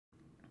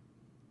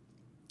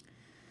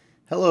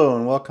Hello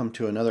and welcome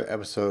to another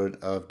episode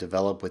of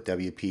Develop with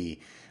WP.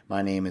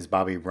 My name is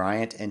Bobby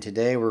Bryant, and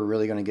today we're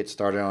really going to get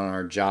started on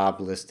our job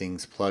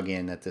listings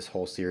plugin that this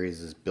whole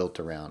series is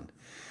built around.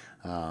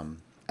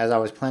 As I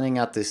was planning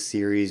out this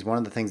series, one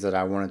of the things that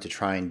I wanted to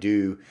try and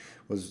do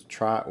was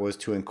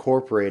to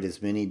incorporate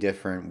as many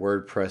different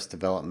WordPress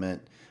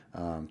development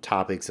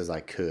topics as I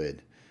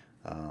could.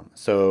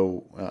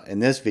 In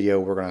this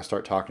video, we're going to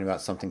start talking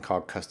about something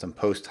called custom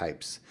post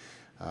types.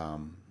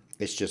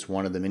 It's just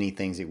one of the many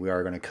things that we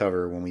are going to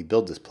cover when we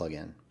build this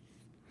plugin.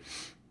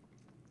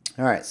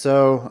 All right,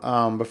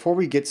 so before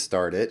we get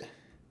started,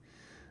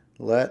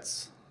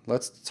 let's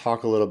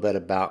talk a little bit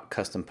about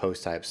custom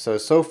post types.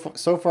 So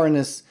far in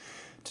this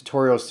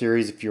tutorial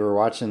series, if you were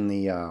watching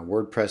the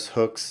WordPress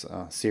hooks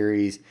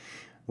series,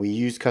 we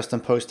used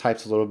custom post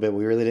types a little bit.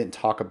 We really didn't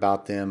talk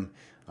about them.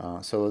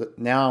 So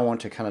now I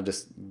want to kind of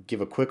just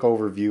give a quick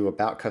overview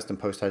about custom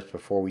post types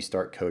before we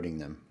start coding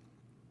them.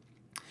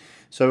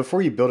 So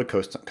before you build a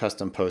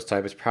custom post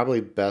type, it's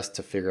probably best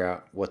to figure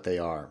out what they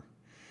are.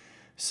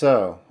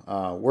 So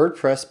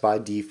WordPress by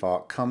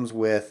default comes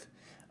with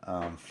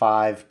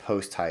 5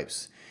 post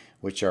types,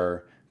 which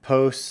are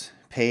posts,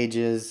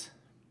 pages,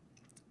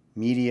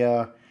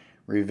 media,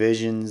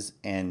 revisions,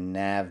 and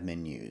nav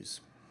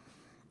menus.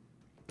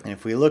 And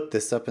if we look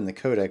this up in the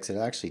codex, it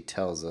actually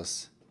tells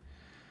us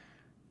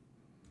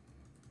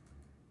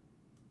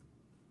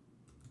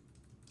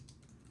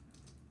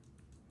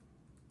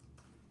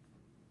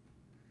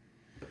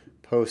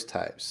post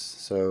types.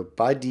 So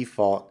by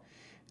default,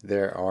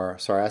 there are,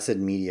 sorry, I said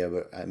media,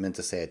 but I meant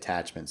to say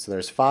attachments. So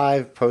there's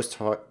 5 post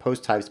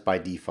types by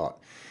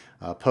default.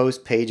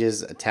 Post,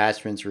 pages,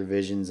 attachments,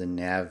 revisions, and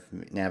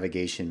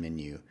navigation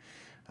menu.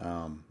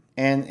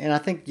 And I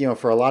think, you know,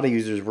 for a lot of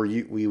users,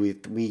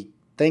 we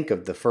think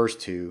of the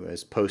first two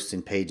as posts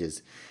and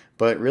pages,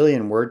 but really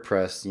in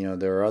WordPress, you know,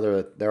 there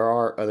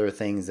are other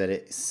things that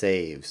it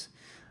saves.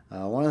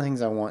 One of the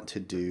things I want to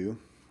do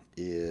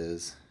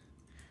is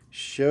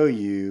show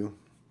you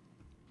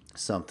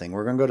something.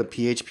 We're going to go to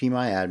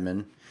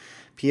phpMyAdmin.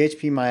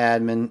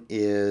 phpMyAdmin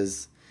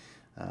is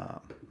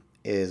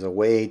a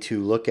way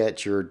to look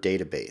at your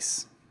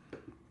database.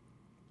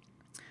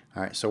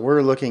 All right, so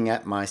we're looking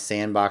at my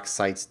sandbox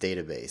sites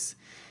database,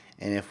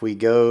 and if we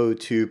go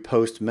to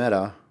post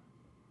meta,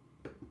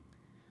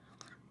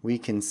 we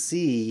can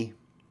see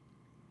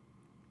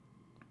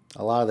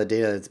a lot of the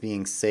data that's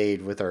being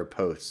saved with our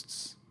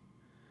posts.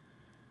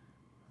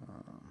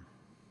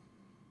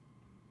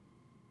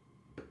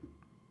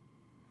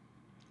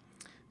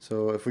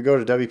 So if we go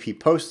to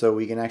WP Post, though,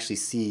 we can actually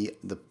see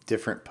the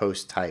different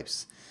post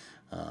types.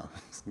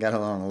 Got a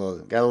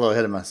little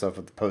ahead of myself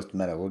with the post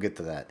meta. We'll get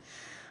to that.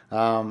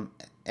 And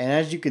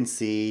as you can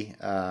see,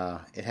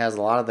 it has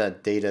a lot of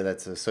that data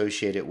that's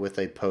associated with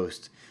a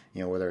post.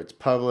 You know, whether it's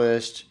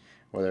published,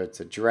 whether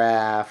it's a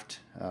draft,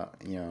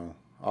 you know,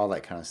 all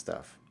that kind of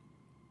stuff.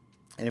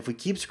 And if we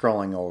keep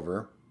scrolling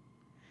over,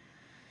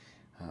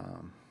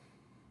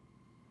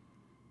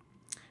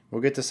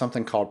 we'll get to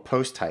something called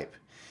post type.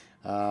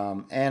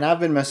 And I've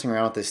been messing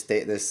around with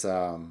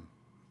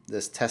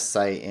this test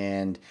site,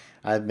 and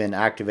I've been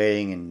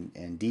activating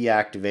and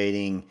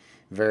deactivating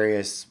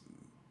various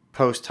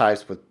post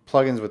types with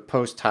plugins with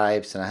post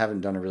types, and I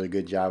haven't done a really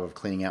good job of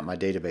cleaning out my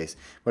database,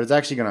 but it's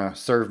actually going to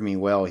serve me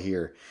well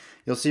here.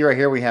 You'll see right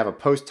here we have a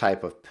post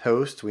type of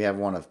post, we have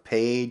one of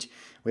page,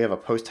 we have a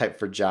post type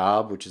for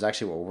job, which is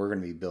actually what we're going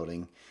to be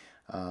building.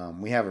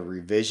 We have a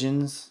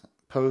revisions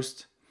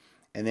post,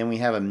 and then we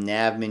have a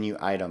nav menu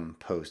item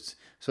post.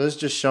 So this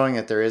is just showing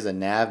that there is a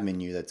nav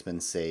menu that's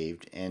been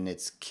saved, and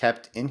it's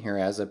kept in here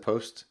as a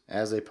post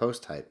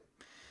type.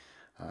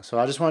 So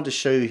I just wanted to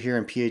show you here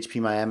in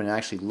phpMyAdmin and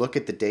actually look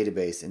at the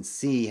database and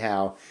see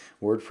how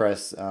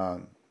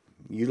WordPress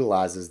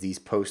utilizes these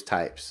post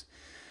types.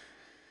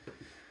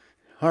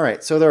 All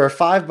right, so there are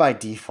 5 by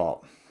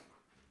default,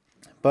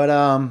 but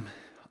a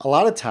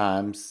lot of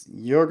times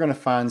you're going to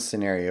find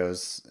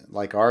scenarios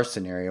like our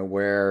scenario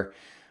where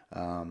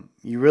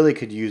you really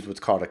could use what's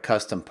called a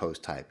custom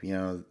post type. You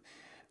know,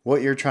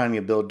 what you're trying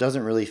to build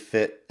doesn't really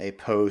fit a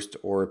post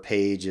or a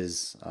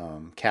page's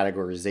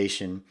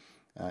categorization,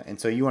 and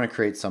so you want to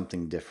create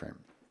something different.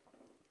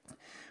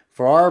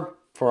 For our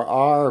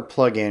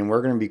plugin,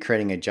 we're going to be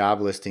creating a job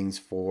listings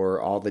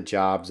for all the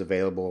jobs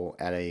available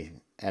at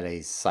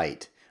a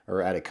site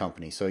or at a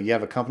company. So you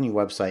have a company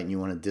website and you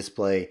want to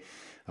display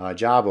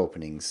job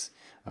openings.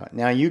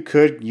 Now you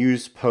could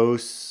use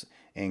posts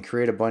and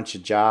create a bunch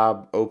of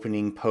job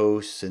opening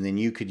posts, and then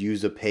you could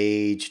use a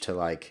page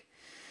to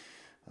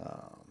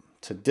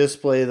to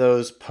display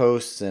those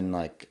posts in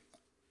like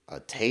a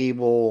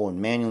table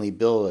and manually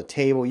build a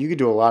table. You could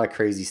do a lot of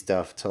crazy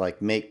stuff to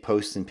make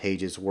posts and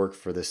pages work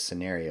for this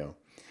scenario.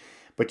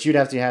 But you'd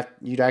actually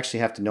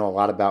have to know a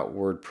lot about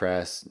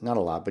WordPress. Not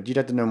a lot, but you'd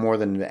have to know more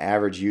than the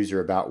average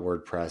user about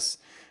WordPress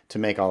to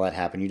make all that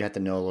happen. You'd have to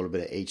know a little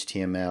bit of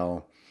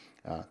HTML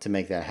to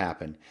make that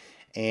happen.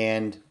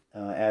 And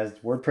as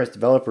WordPress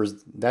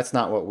developers, that's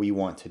not what we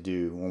want to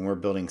do when we're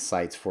building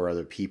sites for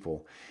other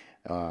people.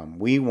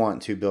 We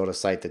want to build a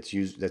site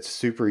that's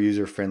super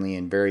user friendly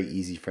and very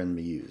easy for them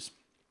to use.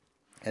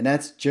 And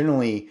that's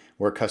generally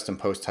where custom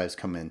post types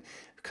come in.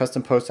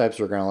 Custom post types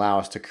are going to allow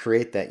us to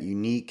create that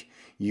unique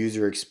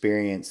user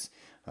experience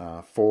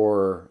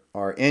for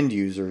our end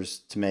users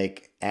to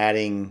make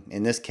adding,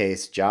 in this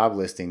case, job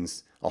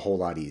listings a whole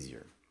lot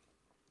easier.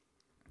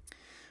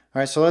 All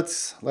right, so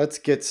let's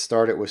get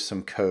started with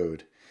some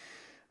code.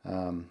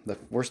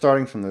 We're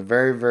starting from the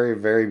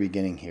very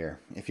beginning here.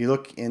 If you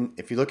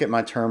look at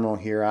my terminal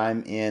here,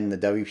 I'm in the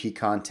WP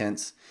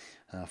contents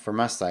for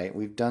my site.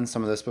 We've done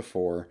some of this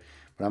before,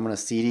 but I'm going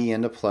to cd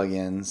into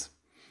plugins,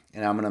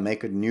 and I'm going to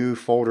make a new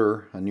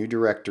folder, a new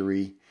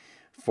directory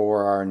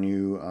for our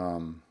new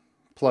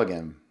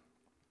plugin,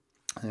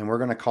 and we're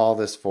going to call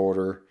this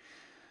folder.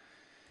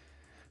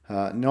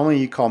 Normally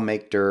you call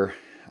make dir.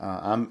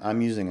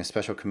 I'm using a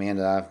special command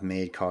that I've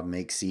made called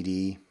make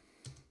cd.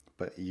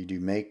 But you do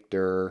make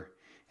dir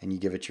and you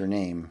give it your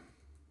name.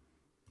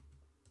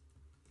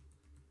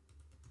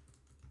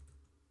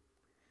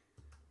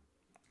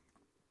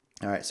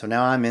 All right, so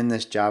now I'm in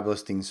this job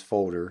listings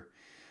folder,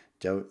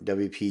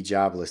 WP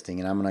job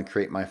listing, and I'm going to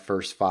create my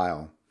first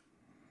file.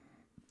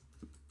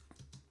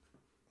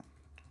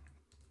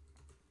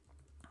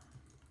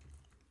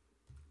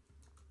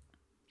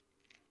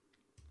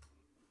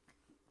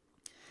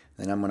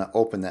 Then I'm going to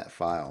open that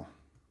file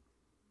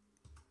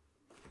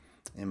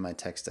in my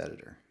text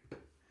editor.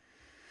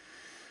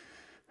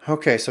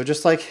 Okay, so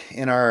just like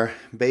in our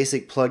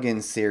basic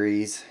plugin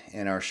series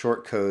and our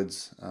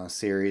shortcodes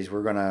series,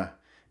 we're going to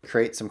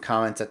create some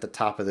comments at the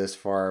top of this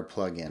for our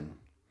plugin.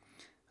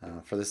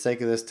 For the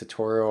sake of this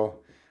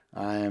tutorial,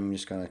 I'm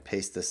just going to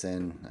paste this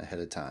in ahead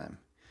of time.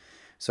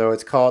 So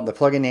it's called, the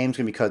plugin name is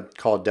going to be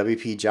called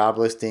WP Job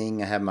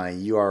Listing. I have my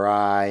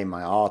URI,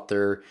 my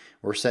author.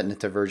 We're setting it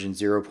to version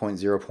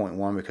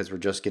 0.0.1 because we're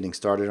just getting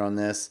started on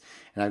this.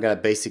 And I've got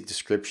a basic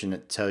description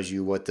that tells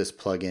you what this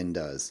plugin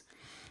does.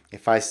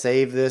 If I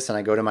save this and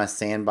I go to my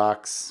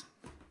sandbox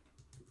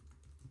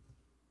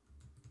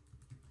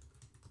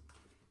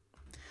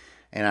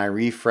and I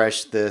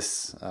refresh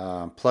this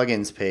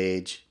plugins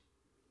page,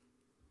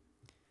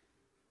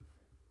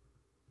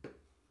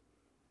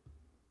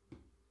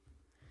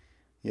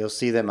 you'll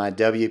see that my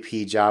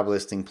WP job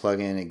listing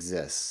plugin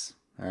exists.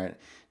 All right.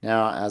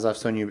 Now, as I've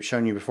shown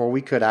you before,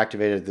 we could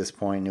activate it at this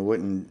point. It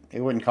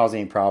wouldn't cause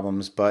any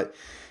problems, but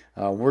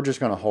we're just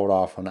going to hold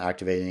off on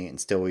activating it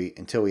until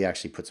we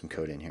actually put some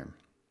code in here.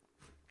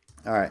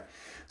 All right.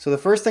 So the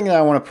first thing that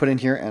I want to put in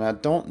here, and I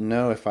don't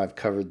know if I've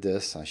covered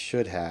this, I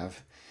should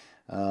have.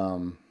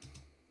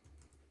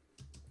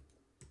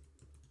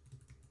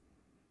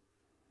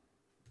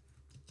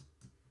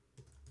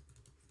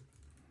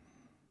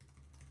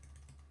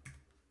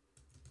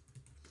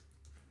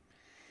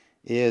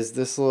 Is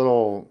this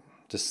little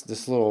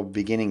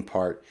beginning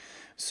part.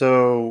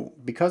 So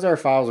because our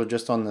files are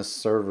just on this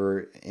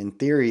server, in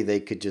theory they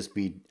could just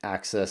be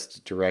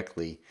accessed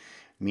directly.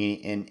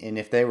 And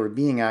if they were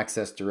being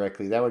accessed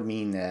directly, that would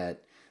mean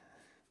that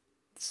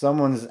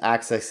someone's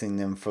accessing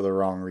them for the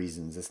wrong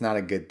reasons. It's not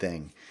a good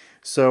thing.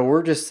 So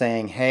we're just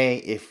saying,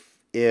 hey,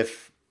 we're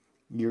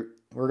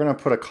going to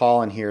put a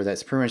call in here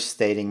that's pretty much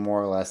stating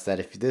more or less that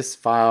if this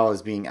file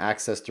is being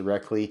accessed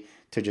directly,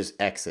 to just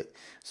exit.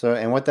 So,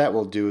 and what that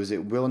will do is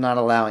it will not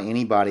allow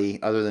anybody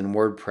other than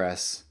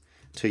WordPress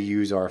to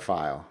use our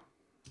file.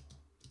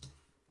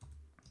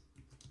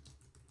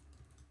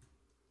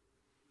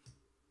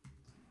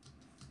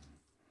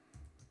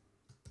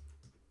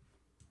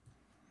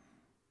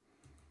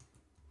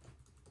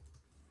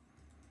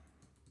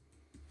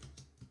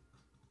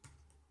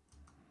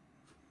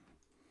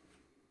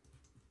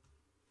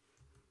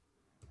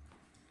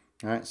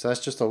 All right, so that's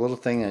just a little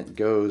thing that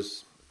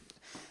goes.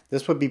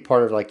 This would be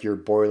part of like your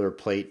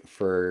boilerplate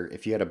for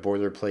if you had a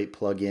boilerplate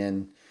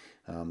plugin.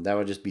 That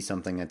would just be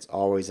something that's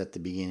always at the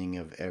beginning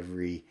of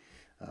every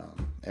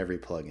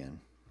plugin.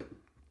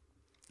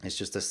 It's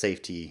just a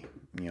safety,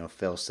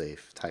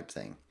 fail-safe type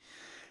thing.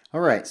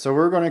 All right, so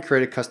we're going to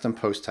create a custom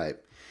post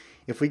type.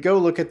 If we go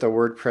look at the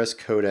WordPress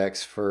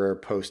codex for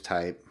post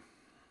type,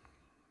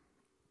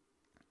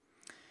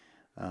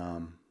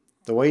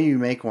 the way you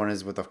make one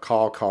is with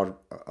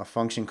a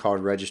function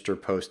called register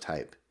post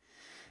type.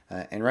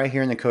 And right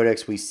here in the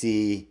codex, we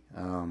see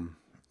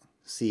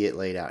it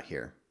laid out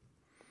here.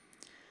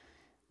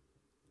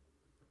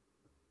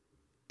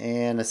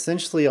 And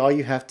essentially, all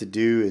you have to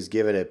do is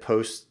give it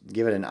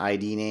an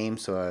ID name,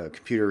 so a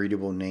computer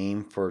readable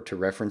name to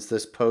reference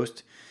this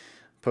post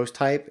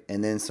type,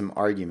 and then some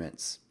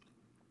arguments.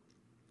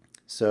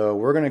 So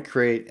we're going to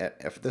create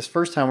this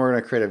first time. We're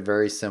going to create a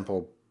very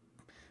simple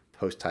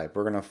post type.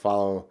 We're pretty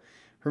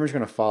much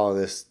going to follow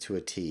this to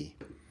a T.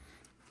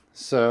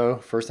 So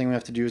first thing we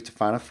have to do is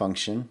define a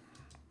function,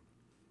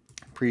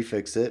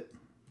 prefix it,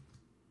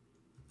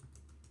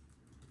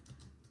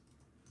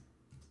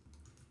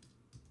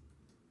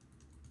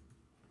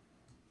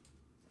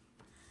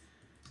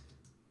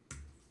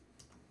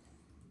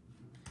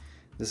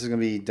 this is going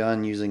to be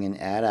done using an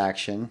add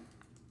action,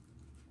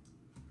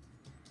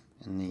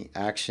 and the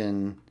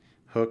action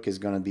hook is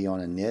going to be on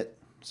a init.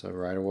 So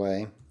right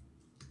away.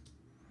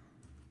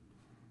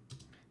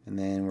 And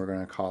then we're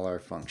going to call our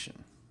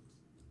function.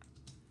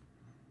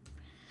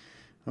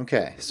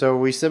 Okay, so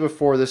we said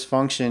before this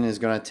function is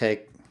going to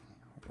take,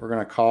 we're going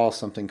to call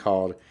something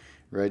called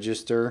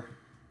register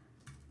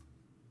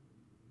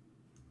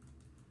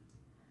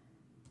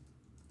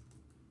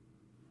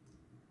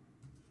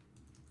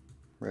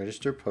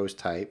post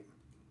type,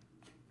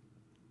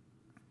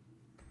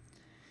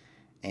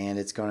 and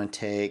it's going to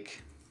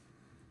take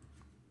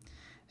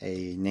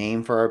a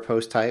name for our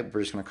post type.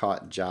 We're just going to call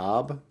it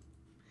job,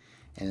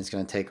 and it's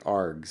going to take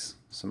args,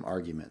 some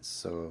arguments.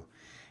 So,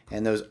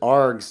 and those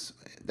args,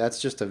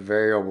 that's just a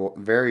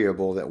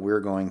variable that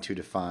we're going to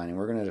define, and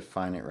we're going to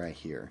define it right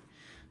here.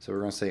 So we're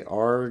going to say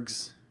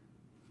args,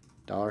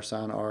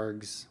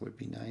 $args would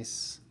be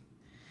nice,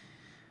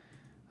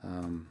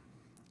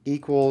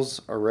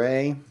 equals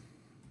array.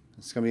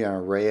 It's going to be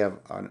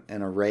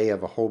an array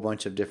of a whole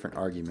bunch of different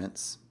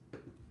arguments.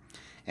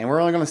 And we're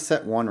only going to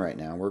set one right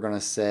now. We're going to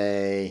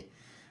say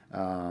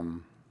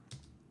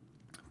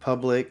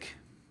public,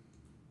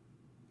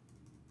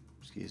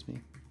 excuse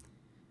me,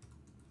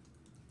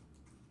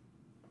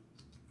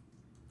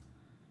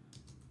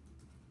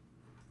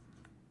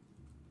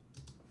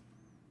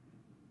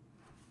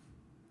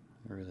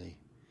 I really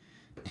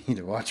need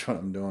to watch what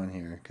I'm doing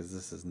here because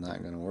this is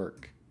not going to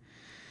work.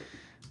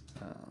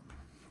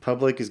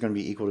 Public is going to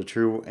be equal to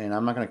true, and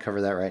I'm not going to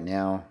cover that right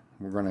now.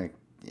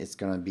 It's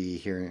going to be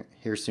here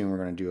soon. We're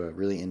going to do a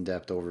really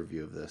in-depth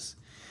overview of this.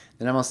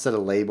 Then I'm going to set a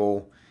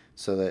label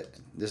so that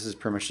this is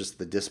pretty much just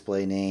the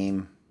display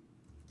name.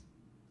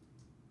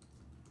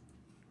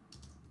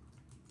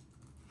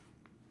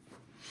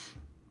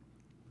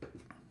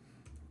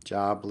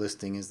 Job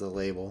listing is the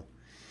label.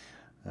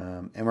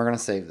 And we're going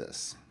to save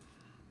this.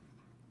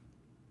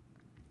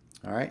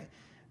 All right.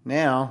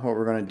 Now what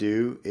we're going to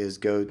do is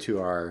go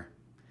to our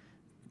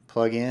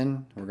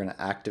plugin. We're going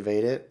to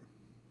activate it.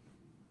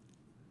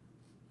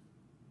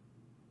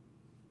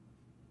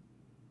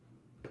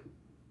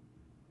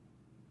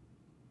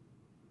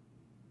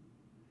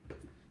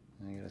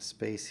 I got a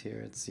space here.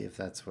 Let's see if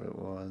that's what it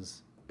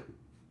was.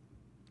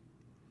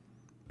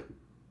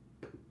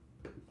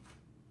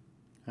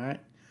 All right.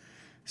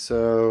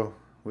 So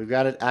we've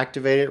got it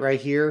activated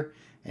right here.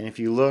 And if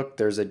you look,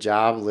 there's a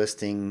job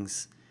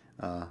listings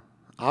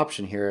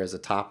option here as a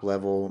top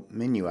level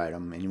menu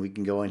item. And we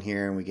can go in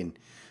here and we can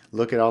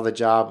look at all the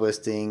job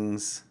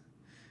listings.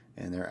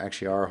 And there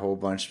actually are a whole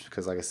bunch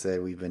because, like I said,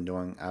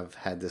 I've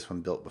had this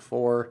one built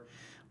before.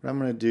 What I'm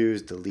going to do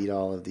is delete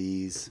all of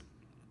these.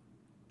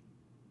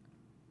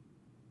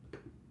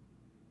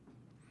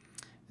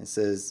 It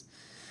says,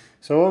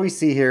 so what we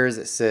see here is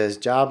it says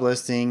job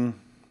listing,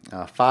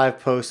 5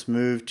 posts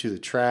moved to the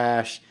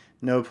trash,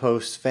 no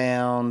posts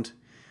found.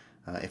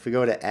 If we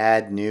go to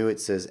add new, it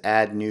says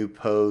add new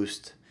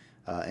post,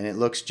 and it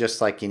looks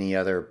just like any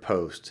other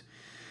post.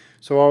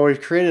 So while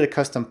we've created a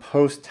custom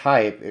post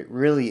type, it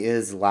really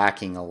is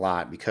lacking a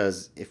lot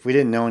because if we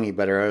didn't know any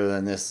better other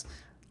than this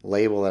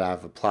label that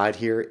I've applied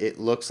here, it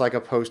looks like a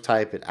post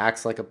type, it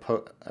acts like a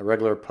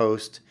regular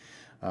post.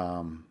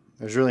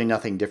 There's really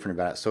nothing different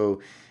about it. So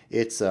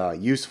its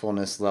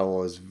usefulness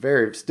level is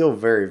still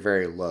very,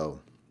 very low.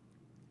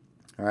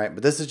 All right,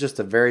 but this is just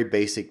a very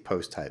basic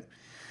post type.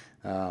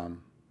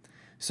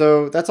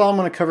 So that's all I'm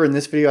going to cover in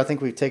this video. I think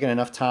we've taken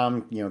enough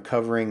time,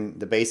 covering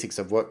the basics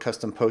of what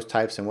custom post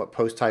types and what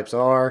post types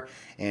are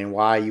and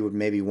why you would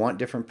maybe want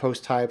different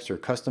post types or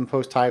custom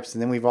post types.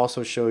 And then we've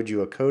also showed you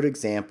a code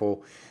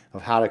example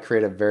of how to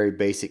create a very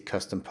basic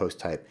custom post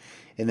type.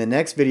 In the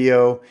next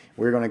video,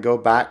 we're going to go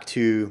back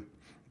to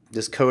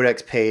this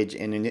codex page,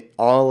 and in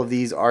all of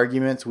these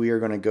arguments, we are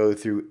going to go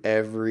through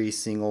every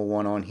single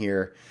one on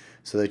here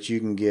so that you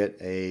can get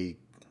a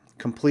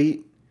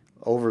complete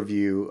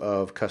overview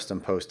of custom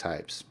post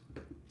types.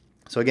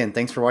 So again,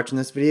 thanks for watching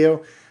this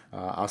video.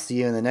 I'll see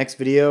you in the next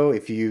video.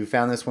 If you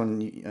found this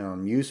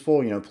one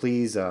useful,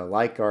 please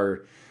like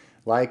or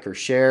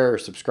share or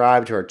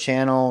subscribe to our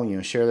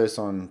channel. Share this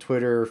on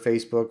Twitter,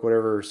 Facebook,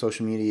 whatever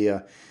social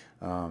media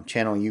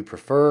channel you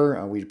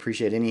prefer. We'd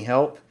appreciate any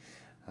help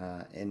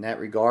in that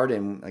regard.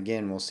 And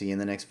again, we'll see you in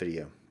the next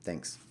video.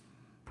 Thanks.